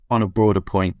on a broader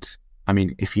point, I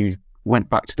mean, if you went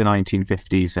back to the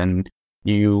 1950s and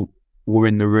you were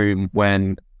in the room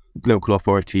when local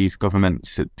authorities,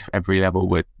 governments at every level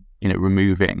were,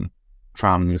 removing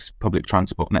trams, public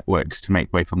transport networks to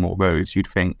make way for more roads, you'd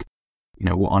think,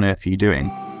 what on earth are you doing?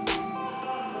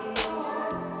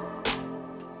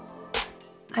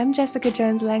 I'm Jessica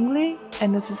Jones-Langley,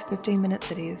 and this is 15 Minute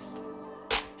Cities.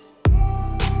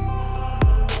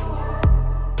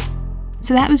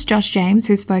 So that was Josh James,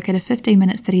 who spoke at a 15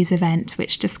 Minute Cities event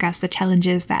which discussed the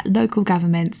challenges that local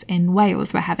governments in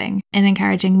Wales were having in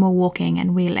encouraging more walking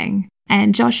and wheeling.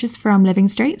 And Josh is from Living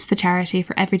Streets, the charity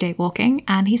for everyday walking,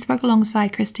 and he spoke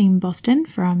alongside Christine Boston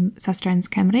from Sustrans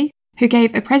Cymru, who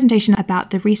gave a presentation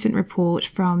about the recent report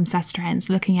from Sustrans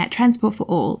looking at transport for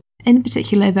all, in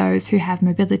particular those who have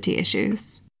mobility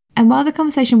issues. And while the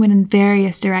conversation went in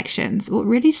various directions, what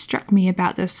really struck me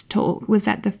about this talk was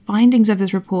that the findings of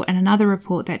this report and another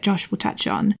report that Josh will touch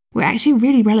on were actually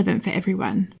really relevant for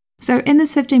everyone. So in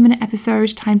this 15-minute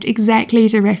episode, timed exactly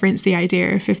to reference the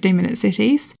idea of 15-minute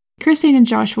cities, Christine and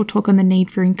Josh will talk on the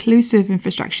need for inclusive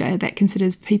infrastructure that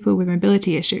considers people with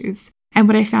mobility issues. And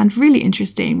what I found really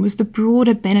interesting was the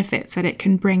broader benefits that it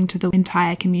can bring to the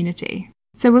entire community.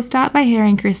 So we'll start by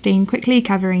hearing Christine quickly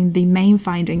covering the main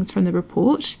findings from the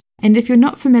report. And if you're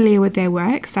not familiar with their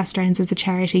work, Sustrans is a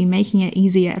charity making it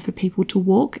easier for people to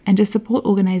walk and to support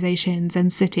organisations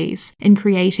and cities in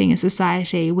creating a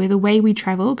society where the way we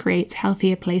travel creates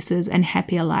healthier places and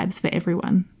happier lives for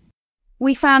everyone.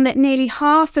 We found that nearly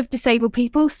half of disabled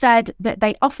people said that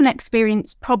they often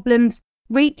experience problems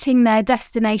reaching their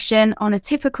destination on a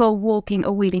typical walking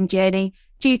or wheeling journey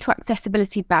due to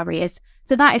accessibility barriers.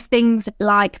 So that is things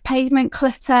like pavement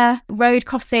clutter, road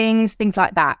crossings, things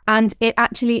like that. And it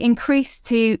actually increased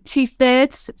to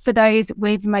 2/3 for those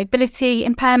with mobility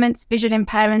impairments, visual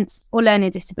impairments, or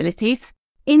learning disabilities.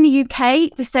 In the UK,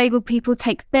 disabled people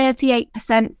take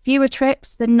 38% fewer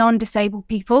trips than non-disabled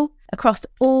people across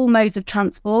all modes of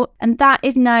transport, and that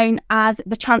is known as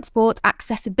the transport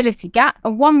accessibility gap.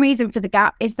 And one reason for the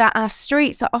gap is that our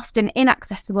streets are often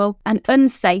inaccessible and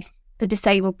unsafe for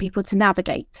disabled people to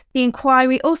navigate. The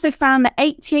inquiry also found that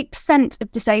 88%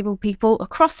 of disabled people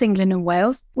across England and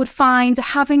Wales would find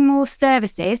having more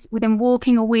services within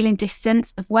walking or wheeling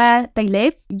distance of where they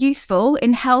live useful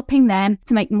in helping them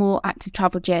to make more active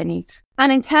travel journeys.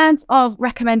 And in terms of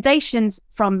recommendations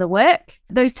from the work,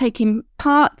 those taking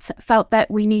part felt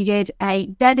that we needed a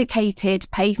dedicated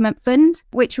pavement fund,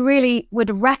 which really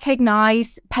would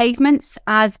recognise pavements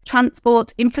as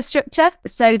transport infrastructure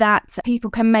so that people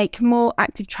can make more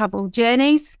active travel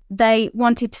journeys. They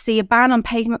wanted to see a ban on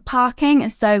pavement parking,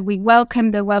 and so we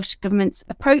welcome the Welsh Government's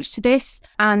approach to this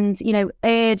and,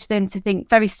 urge them to think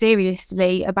very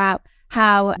seriously about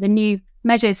how the new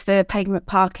measures for pavement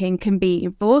parking can be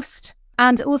enforced.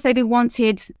 And also they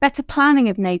wanted better planning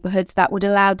of neighbourhoods that would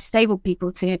allow disabled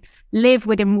people to live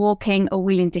within walking or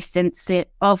wheeling distance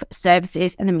of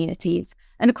services and amenities.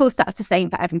 And of course, that's the same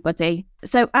for everybody.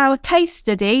 So our case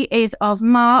study is of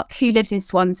Mark, who lives in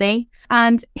Swansea.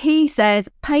 And he says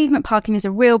pavement parking is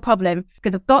a real problem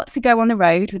because I've got to go on the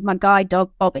road with my guide dog,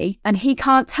 Bobby, and he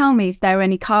can't tell me if there are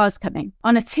any cars coming.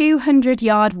 On a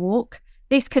 200-yard walk,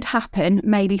 this could happen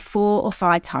maybe 4 or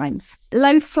 5 times.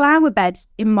 Low flower beds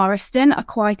in Morriston are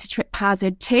quite a trip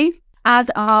hazard too, as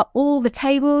are all the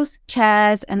tables,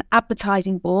 chairs and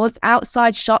advertising boards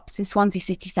outside shops in Swansea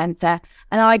city centre,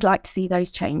 and I'd like to see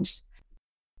those changed.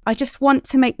 I just want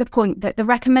to make the point that the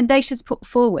recommendations put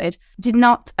forward did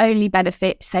not only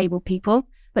benefit disabled people,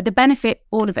 but they benefit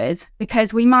all of us,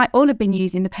 because we might all have been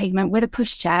using the pavement with a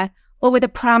pushchair or with a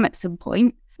pram at some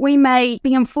point. We may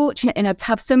be unfortunate enough to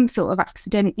have some sort of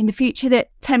accident in the future that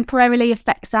temporarily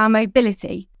affects our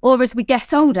mobility. Or as we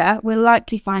get older, we'll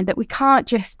likely find that we can't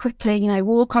just quickly,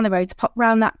 walk on the road to pop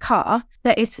round that car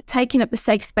that is taking up the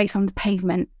safe space on the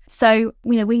pavement. So,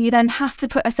 we then have to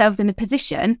put ourselves in a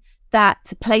position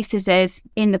that places us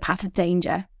in the path of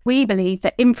danger. We believe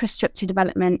that infrastructure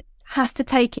development has to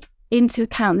take into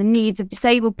account the needs of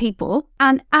disabled people.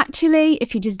 And actually,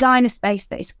 if you design a space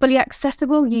that is fully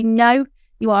accessible,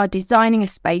 you are designing a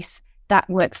space that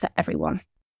works for everyone.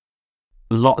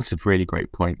 Lots of really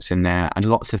great points in there and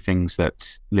lots of things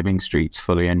that Living Streets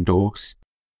fully endorse.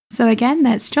 So again,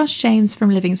 that's Josh James from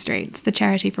Living Streets, the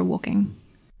charity for walking.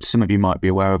 Some of you might be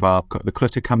aware of the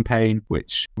Clutter campaign,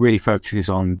 which really focuses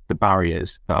on the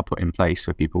barriers that are put in place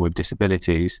for people with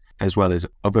disabilities, as well as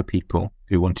other people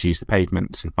who want to use the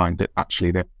pavements and find that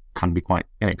actually can be quite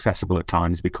inaccessible at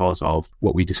times because of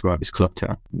what we describe as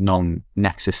clutter,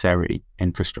 non-necessary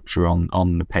infrastructure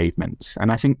on the pavements.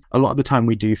 And I think a lot of the time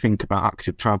we do think about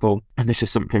active travel, and this is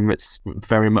something that's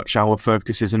very much our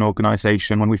focus as an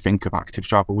organisation. When we think of active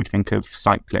travel, we think of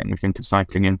cycling, we think of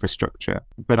cycling infrastructure.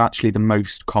 But actually the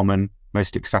most common,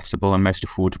 most accessible and most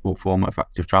affordable form of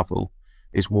active travel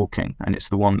is walking, and it's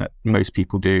the one that most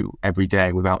people do every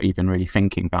day without even really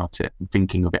thinking about it,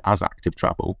 thinking of it as active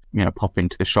travel. Pop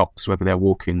into the shops, whether they're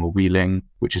walking or wheeling,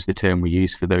 which is the term we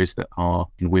use for those that are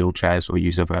in wheelchairs or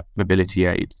use other mobility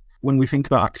aids. When we think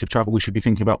about active travel, we should be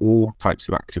thinking about all types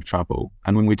of active travel.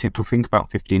 And when we think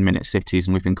about 15-minute cities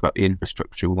and we think about the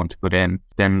infrastructure we want to put in,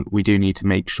 then we do need to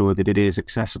make sure that it is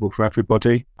accessible for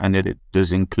everybody and that it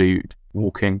does include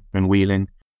walking and wheeling.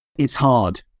 It's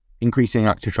hard. Increasing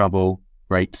active travel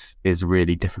rates is a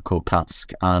really difficult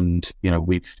task, and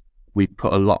we've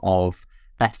put a lot of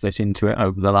effort into it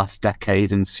over the last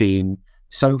decade and seen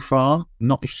so far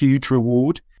not a huge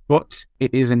reward, but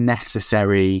it is a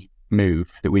necessary move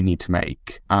that we need to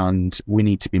make, and we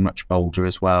need to be much bolder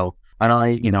as well. And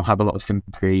I have a lot of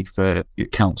sympathy for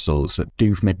councils that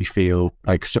do maybe feel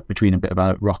like stuck between a bit of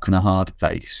a rock and a hard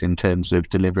place in terms of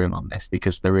delivering on this,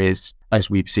 because there is, as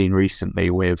we've seen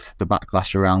recently with the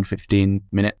backlash around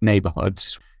 15-minute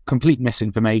neighbourhoods, complete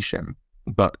misinformation.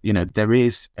 But, there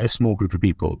is a small group of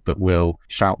people that will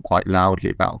shout quite loudly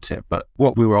about it. But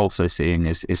what we were also seeing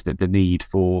is that the need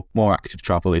for more active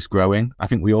travel is growing. I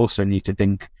think we also need to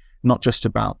think not just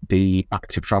about the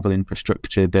active travel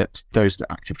infrastructure that those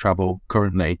that active travel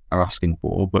currently are asking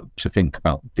for, but to think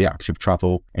about the active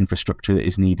travel infrastructure that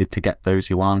is needed to get those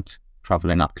who aren't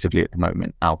travelling actively at the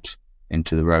moment out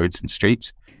into the roads and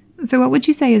streets. So what would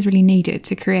you say is really needed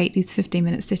to create these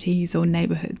 15-minute cities or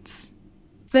neighbourhoods?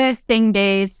 First thing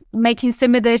is making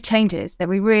some of the changes that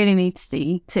we really need to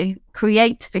see to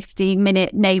create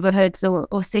 15-minute neighbourhoods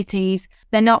or cities.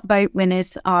 They're not vote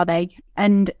winners, are they?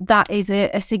 And that is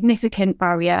a significant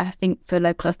barrier, I think, for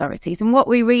local authorities. And what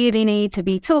we really need to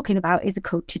be talking about is a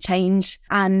culture change.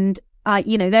 And,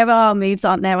 there are moves,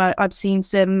 aren't there? I've seen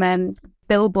some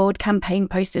billboard campaign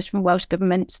posters from Welsh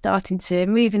Government starting to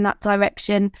move in that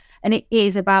direction. And it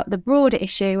is about the broader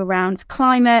issue around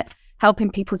climate,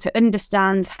 helping people to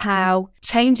understand how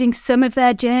changing some of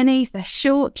their journeys, their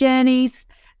short journeys,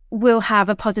 will have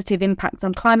a positive impact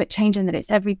on climate change, and that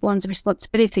it's everyone's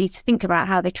responsibility to think about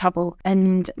how they travel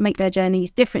and make their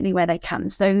journeys differently where they can.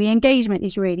 So the engagement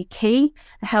is really key,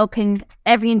 helping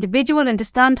every individual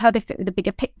understand how they fit with the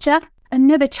bigger picture.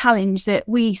 Another challenge that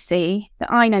we see, that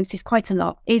I notice quite a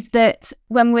lot, is that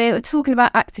when we're talking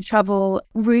about active travel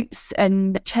routes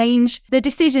and change, the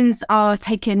decisions are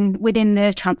taken within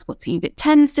the transport team. It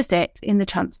tends to sit in the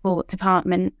transport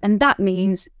department, and that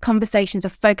means conversations are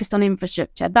focused on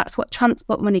infrastructure. That's what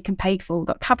transport money can pay for. We've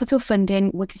got capital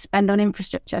funding we can spend on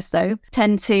infrastructure, so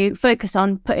tend to focus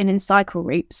on putting in cycle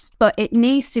routes. But it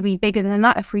needs to be bigger than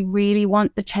that if we really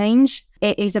want the change.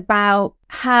 It is about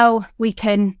how we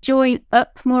can join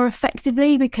up more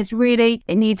effectively, because really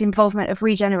it needs involvement of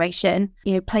regeneration,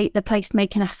 the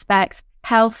placemaking aspect,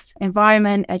 health,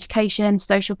 environment, education,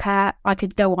 social care. I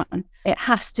could go on. It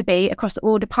has to be across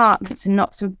all departments and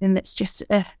not something that's just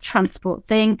a transport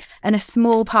thing and a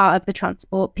small part of the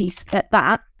transport piece at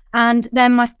that. And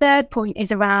then my third point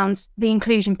is around the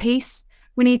inclusion piece.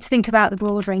 We need to think about the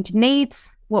broad range of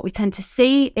needs. What we tend to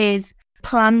see is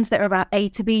plans that are about A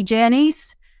to B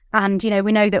journeys. And,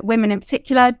 we know that women in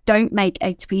particular don't make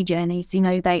A to B journeys.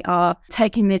 They are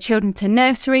taking their children to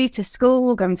nursery, to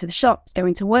school, going to the shops,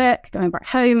 going to work, going back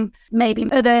home,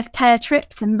 maybe other care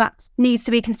trips, and that needs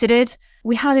to be considered.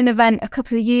 We had an event a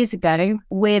couple of years ago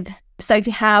with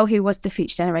Sophie Howe, who was the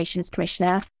Future Generations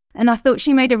Commissioner. And I thought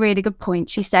she made a really good point.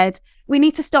 She said, we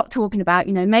need to stop talking about,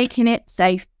 making it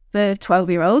safe for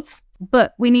 12-year-olds,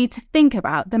 but we need to think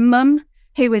about the mum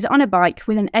who was on a bike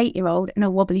with an 8-year-old and a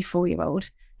wobbly 4-year-old,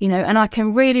 and I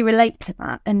can really relate to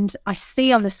that. And I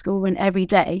see on the school run every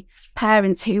day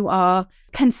parents who are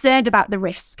concerned about the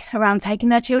risk around taking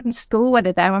their children to school,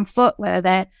 whether they're on foot, whether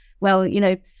they're,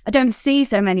 I don't see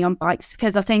so many on bikes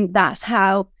because I think that's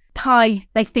how high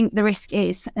they think the risk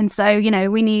is. And so,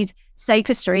 we need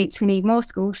safer streets, we need more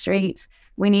school streets,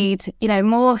 we need,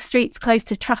 more streets close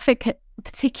to traffic,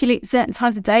 particularly at certain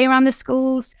times of day around the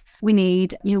schools. We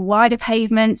need wider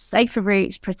pavements, safer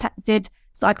routes, protected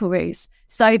cycle routes,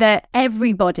 so that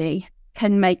everybody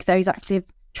can make those active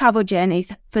travel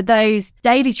journeys for those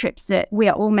daily trips that we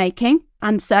are all making.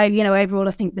 And so, overall,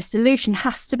 I think the solution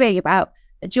has to be about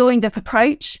a joined-up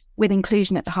approach with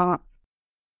inclusion at the heart.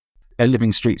 At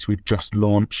Living Streets, we've just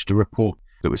launched a report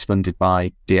that was funded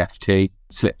by DFT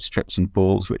slips, trips and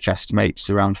falls, which estimates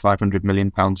around £500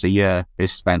 million a year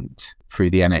is spent through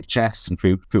the NHS and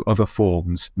through other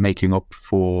forms, making up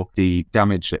for the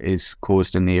damage that is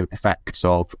caused in the effects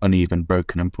of uneven,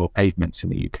 broken and poor pavements in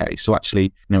the UK. So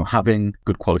actually, having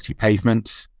good quality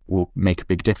pavements will make a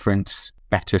big difference.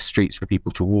 Better streets for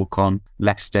people to walk on,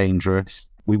 less dangerous.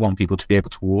 We want people to be able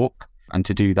to walk. And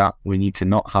to do that, we need to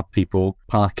not have people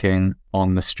parking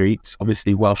on the streets.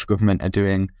 Obviously, Welsh Government are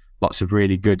doing lots of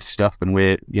really good stuff, and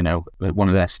we're, one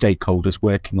of their stakeholders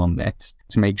working on this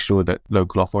to make sure that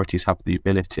local authorities have the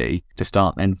ability to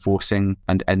start enforcing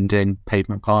and ending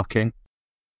pavement parking.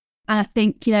 And I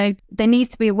think, there needs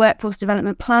to be a workforce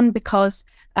development plan because,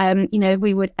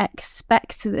 we would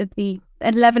expect that the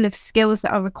level of skills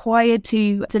that are required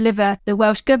to deliver the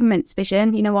Welsh Government's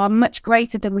vision, are much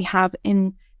greater than we have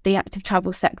in the active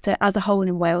travel sector as a whole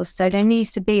in Wales. So there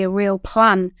needs to be a real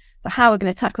plan for how we're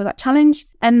going to tackle that challenge.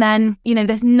 And then,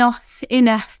 there's not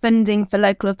enough funding for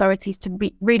local authorities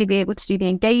to really be able to do the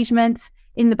engagement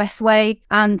in the best way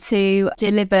and to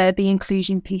deliver the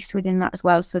inclusion piece within that as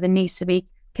well. So there needs to be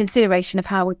consideration of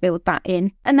how we build that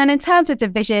in. And then in terms of the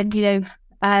vision,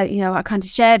 I kind of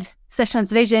shared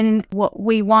Sushant's vision. What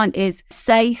we want is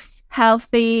safe,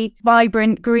 healthy,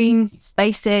 vibrant, green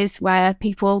spaces where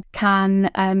people can,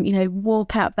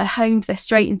 walk out of their homes. They're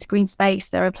straight into green space.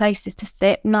 There are places to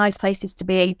sit, nice places to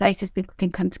be, places people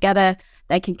can come together.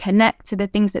 They can connect to the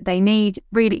things that they need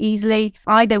really easily,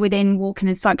 either within walking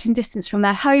and cycling distance from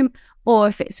their home, or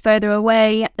if it's further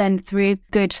away, then through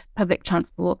good public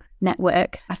transport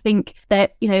network. I think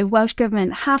that, Welsh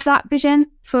Government have that vision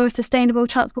for a sustainable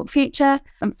transport future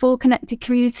and for connected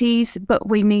communities, but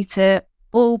we need to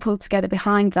all pull together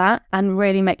behind that and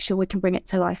really make sure we can bring it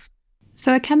to life.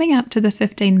 So we're coming up to the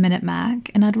 15-minute mark,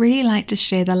 and I'd really like to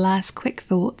share the last quick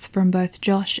thoughts from both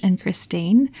Josh and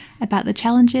Christine about the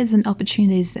challenges and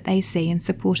opportunities that they see in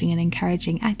supporting and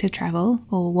encouraging active travel,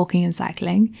 or walking and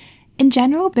cycling, in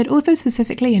general, but also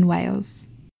specifically in Wales.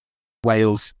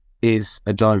 Wales is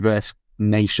a diverse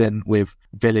nation with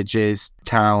villages,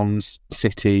 towns,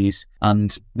 cities,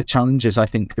 and the challenges I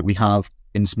think that we have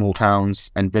in small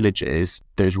towns and villages,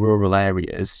 those rural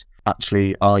areas,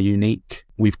 actually are unique.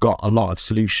 We've got a lot of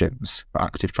solutions for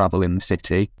active travel in the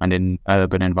city and in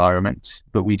urban environments,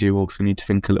 but we do also need to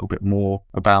think a little bit more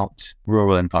about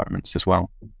rural environments as well.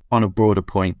 On a broader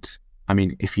point,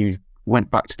 if you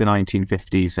went back to the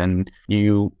 1950s and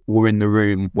you were in the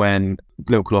room when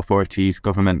local authorities,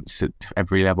 governments at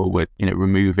every level were,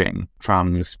 removing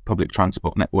trams, public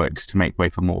transport networks to make way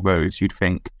for more roads, you'd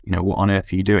think, what on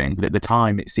earth are you doing? But at the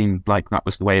time, it seemed like that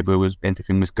was the way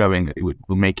everything was going, that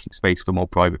we're making space for more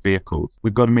private vehicles.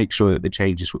 We've got to make sure that the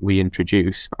changes we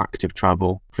introduce for active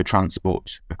travel, for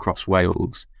transport across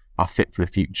Wales, are fit for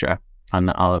the future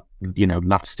and are,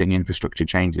 lasting infrastructure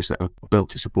changes that are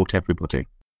built to support everybody.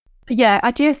 Yeah,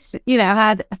 I just,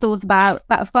 had thoughts about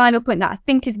a final point that I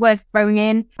think is worth throwing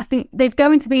in. I think there's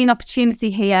going to be an opportunity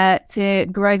here to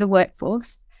grow the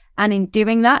workforce. And in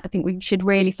doing that, I think we should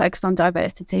really focus on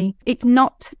diversity. It's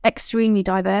not extremely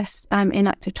diverse in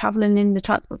active travel and in the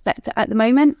transport sector at the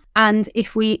moment. And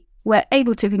if we were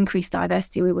able to increase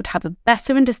diversity, we would have a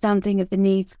better understanding of the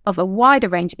needs of a wider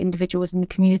range of individuals in the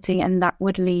community. And that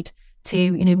would lead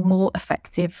to, more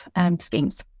effective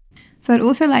schemes. So I'd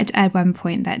also like to add one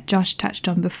point that Josh touched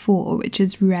on before, which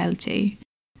is rurality.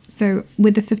 So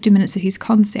with the 50-minute cities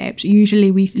concept, usually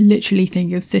we literally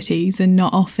think of cities and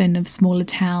not often of smaller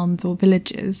towns or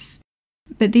villages.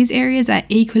 But these areas are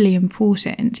equally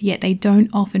important, yet they don't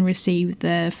often receive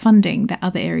the funding that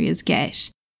other areas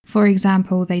get. For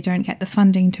example, they don't get the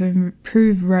funding to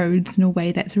improve roads in a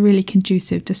way that's really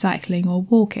conducive to cycling or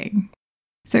walking.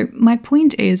 So my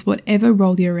point is, whatever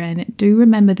role you're in, do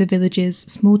remember the villages,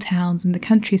 small towns and the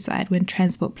countryside when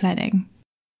transport planning.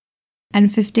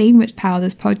 And 15, which power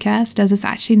this podcast, does this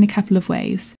actually in a couple of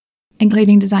ways,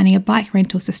 including designing a bike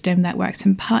rental system that works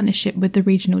in partnership with the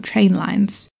regional train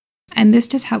lines. And this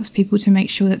just helps people to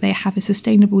make sure that they have a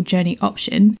sustainable journey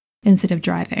option instead of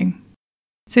driving.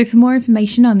 So for more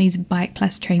information on these bike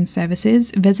plus train services,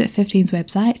 visit 15's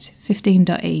website,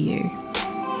 15.eu.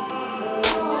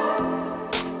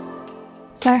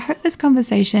 So I hope this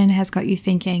conversation has got you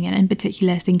thinking, and in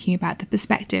particular thinking about the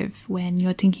perspective when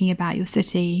you're thinking about your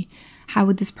city. How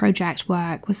would this project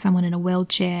work with someone in a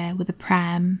wheelchair, with a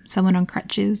pram, someone on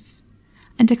crutches?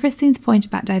 And to Christine's point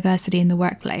about diversity in the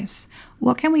workplace,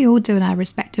 what can we all do in our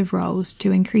respective roles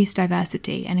to increase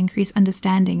diversity and increase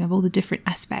understanding of all the different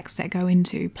aspects that go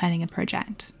into planning a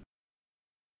project?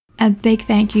 A big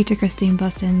thank you to Christine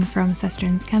Boston from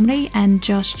Sustenance Cymru and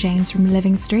Josh James from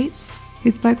Living Streets,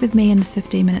 who spoke with me in the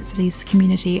 15-Minute Cities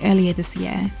community earlier this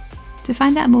year. To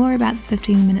find out more about the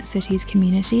 15 Minute Cities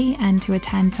community and to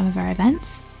attend some of our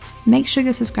events, make sure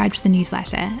you're subscribed to the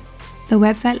newsletter. The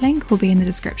website link will be in the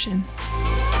description.